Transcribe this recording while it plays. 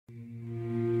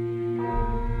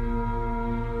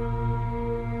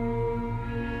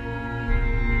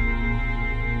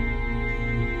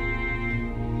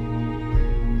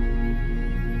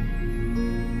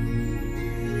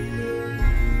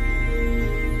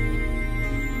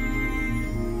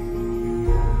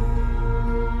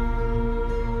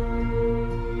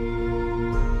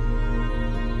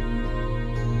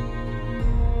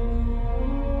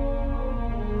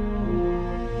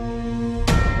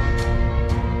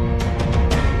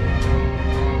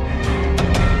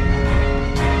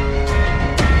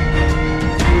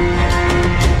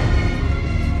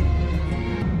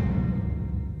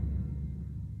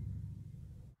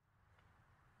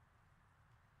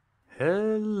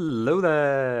Hello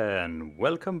there, and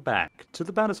welcome back to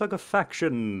the Banner Saga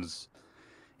factions.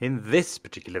 In this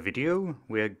particular video,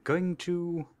 I'm going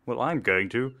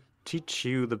to teach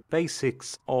you the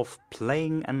basics of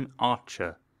playing an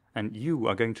archer, and you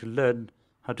are going to learn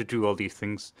how to do all these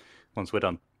things once we're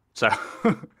done. So,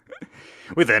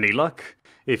 with any luck,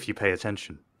 if you pay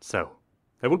attention. So,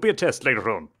 there will be a test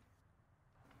later on.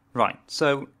 Right,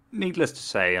 so, needless to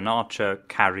say, an archer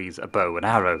carries a bow and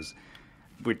arrows,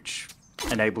 which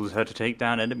enables her to take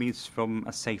down enemies from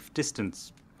a safe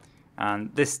distance. And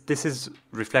this is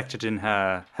reflected in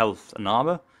her health and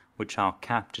armor, which are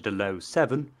capped at a low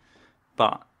 7.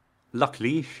 But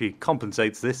luckily, she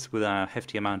compensates this with a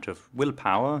hefty amount of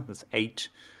willpower. That's 8.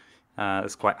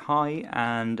 That's quite high,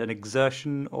 and an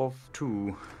exertion of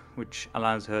 2, which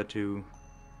allows her to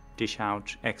dish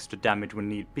out extra damage when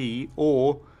need be,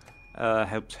 or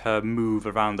helps her move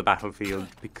around the battlefield,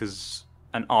 because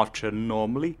an archer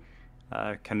normally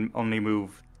can only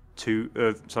move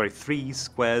 3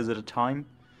 squares at a time.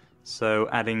 So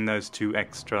adding those 2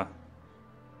 extra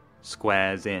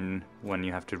squares in when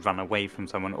you have to run away from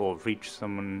someone or reach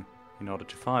someone in order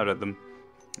to fire at them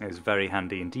is very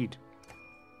handy indeed.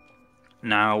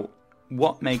 Now,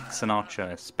 what makes an archer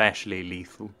especially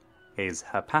lethal is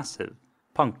her passive,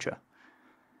 Puncture.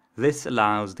 This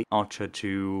allows the archer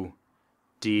to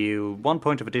deal 1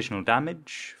 point of additional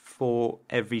damage for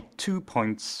every 2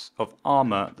 points of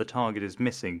armor the target is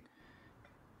missing.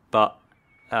 But,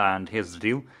 and here's the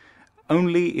deal,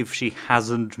 only if she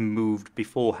hasn't moved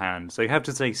beforehand. So you have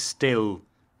to stay still.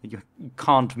 You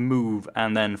can't move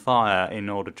and then fire in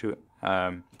order to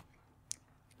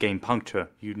gain puncture.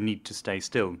 You need to stay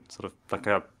still. Sort of like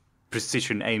a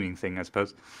precision aiming thing, I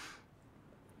suppose.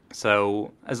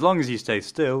 So as long as you stay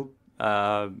still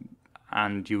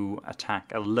and you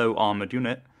attack a low armored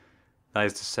unit, that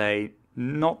is to say,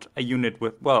 not a unit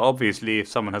with... Well, obviously, if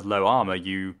someone has low armor,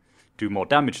 you do more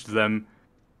damage to them,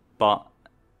 but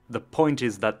the point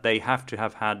is that they have to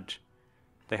have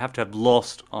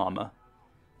lost armor.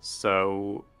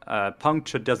 So,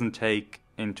 puncture doesn't take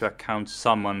into account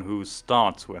someone who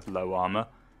starts with low armor.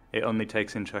 It only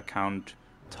takes into account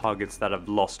targets that have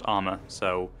lost armor.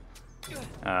 So,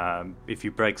 if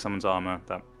you break someone's armor,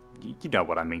 that you know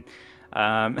what I mean.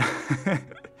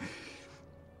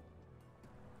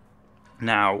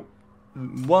 Now,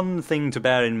 one thing to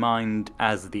bear in mind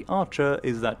as the archer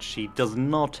is that she does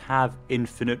not have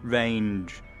infinite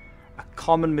range. A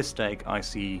common mistake I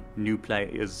see new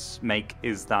players make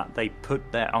is that they put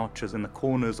their archers in the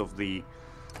corners of the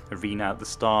arena at the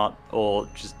start, or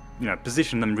just,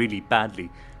 position them really badly.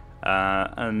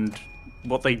 And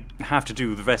what they have to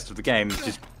do the rest of the game is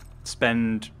just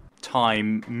spend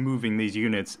time moving these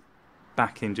units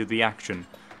back into the action.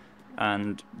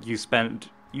 And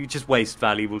you just waste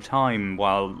valuable time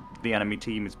while the enemy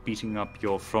team is beating up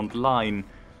your front line.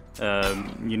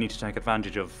 You need to take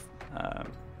advantage of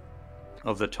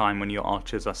the time when your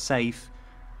archers are safe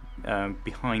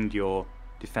behind your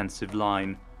defensive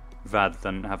line, rather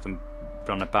than have them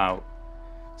run about.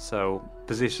 So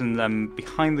position them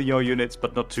behind your units,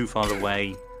 but not too far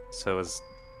away, so as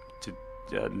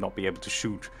to not be able to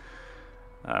shoot.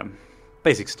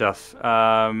 Basic stuff.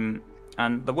 And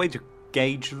the way to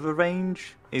gauge the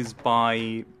range is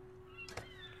by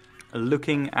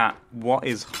looking at what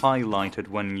is highlighted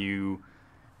when you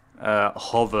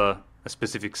hover a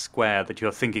specific square that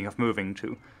you're thinking of moving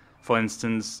to. For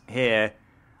instance, here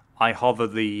I hover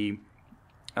the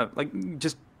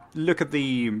just look at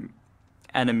the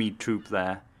enemy troop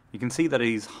there. You can see that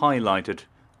he's highlighted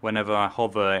whenever I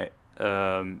hover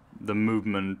the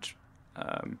movement,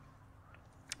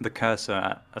 the cursor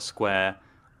at a square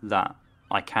that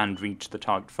I can reach the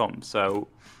target from. So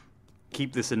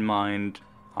keep this in mind.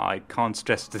 I can't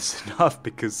stress this enough,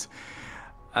 because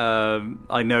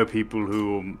I know people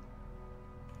who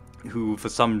for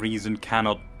some reason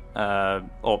cannot,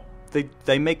 or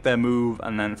they make their move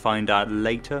and then find out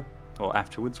later or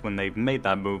afterwards when they've made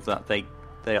that move that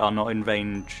they are not in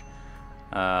range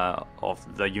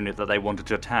of the unit that they wanted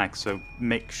to attack. So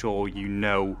make sure you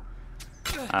know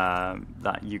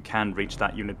that you can reach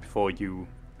that unit before you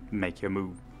make your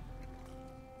move.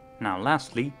 Now,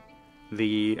 lastly,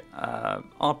 the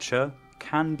archer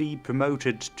can be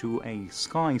promoted to a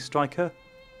sky striker,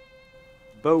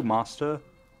 bowmaster,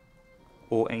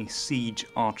 or a siege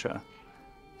archer.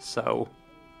 So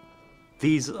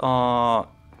these are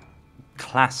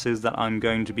classes that I'm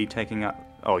going to be taking up,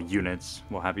 or units,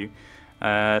 what have you,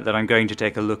 that I'm going to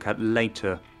take a look at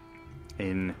later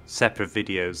in separate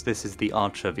videos. This is the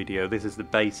archer video. This is the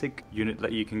basic unit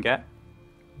that you can get,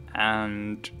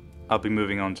 and I'll be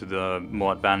moving on to the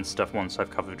more advanced stuff once I've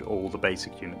covered all the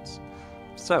basic units.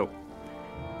 So,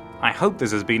 I hope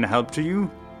this has been a help to you,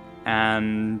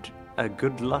 and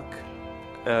good luck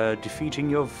defeating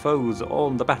your foes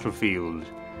on the battlefield.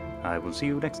 I will see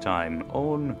you next time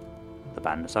on the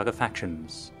Banner Saga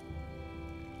Factions.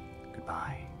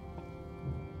 Goodbye.